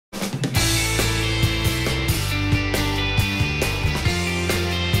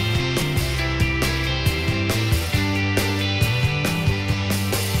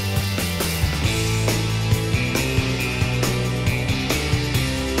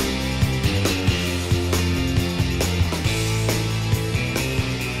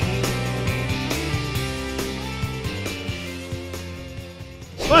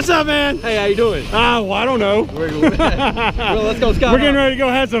What's up, man? Hey, how you doing? Well, I don't know. Well, let's go skydiving. We're getting ready to go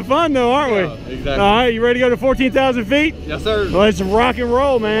have some fun though, aren't we? Exactly. All right, you ready to go to 14,000 feet? Yes, sir. Well, let's rock and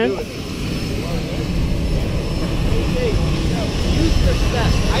roll, man. I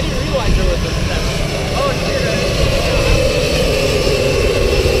didn't realize there was a step. Oh,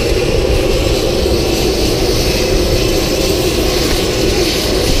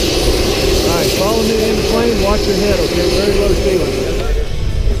 All right, follow me in the plane. Watch your head, okay? Very low ceiling.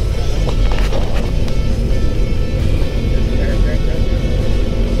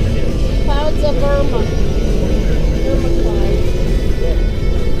 Clouds of Irma. Irma Clyde.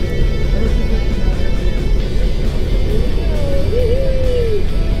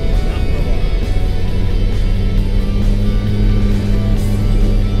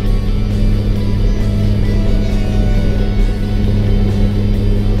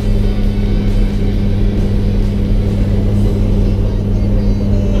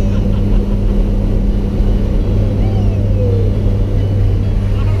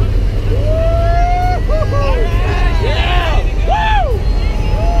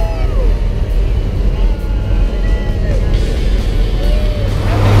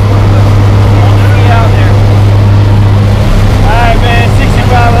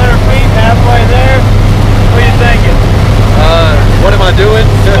 what am I doing?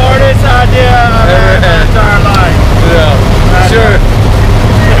 Smartest idea I've had in my entire life. Yeah, sure.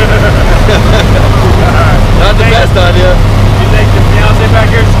 Not the best idea. You think the fiance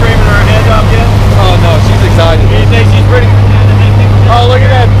back here screaming her head off yet? Oh no, she's excited. You think she's pretty? Oh, look at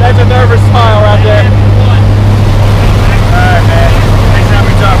that. That's a nervous smile right there. Alright, man. Next time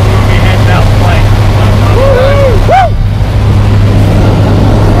we talk, we're going to be heading out the plane. Woo! Woo!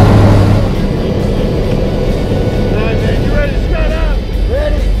 Alright, man. You ready to skydive?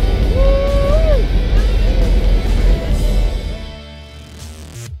 Ready.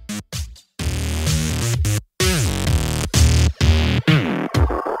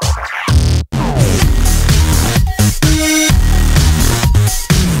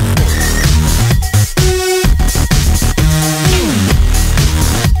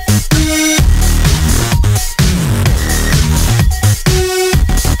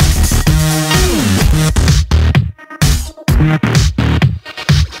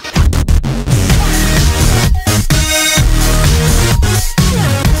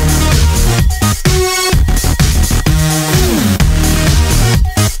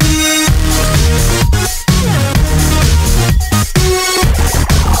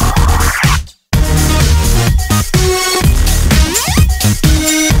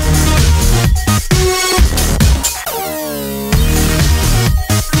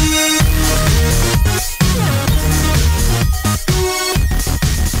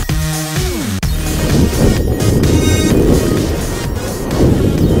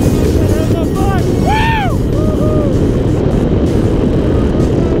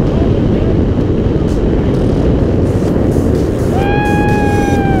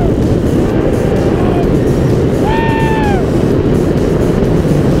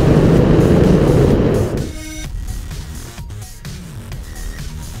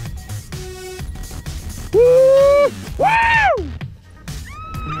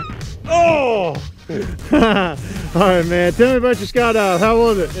 All right, man. Tell me about your skydive. How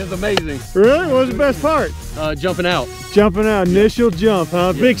was it? It was amazing. Really? What was the best part? Jumping out. Jumping out. Initial jump,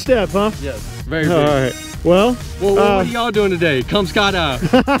 huh? Yeah. Big step, huh? Yes. Very big. All right. Well, what are y'all doing today? Come skydive.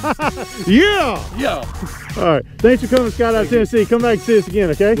 Yeah. Yeah. All right. Thanks for coming to Skydive, Tennessee. Come back and see us again,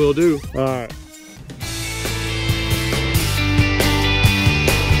 okay? Will do. All right.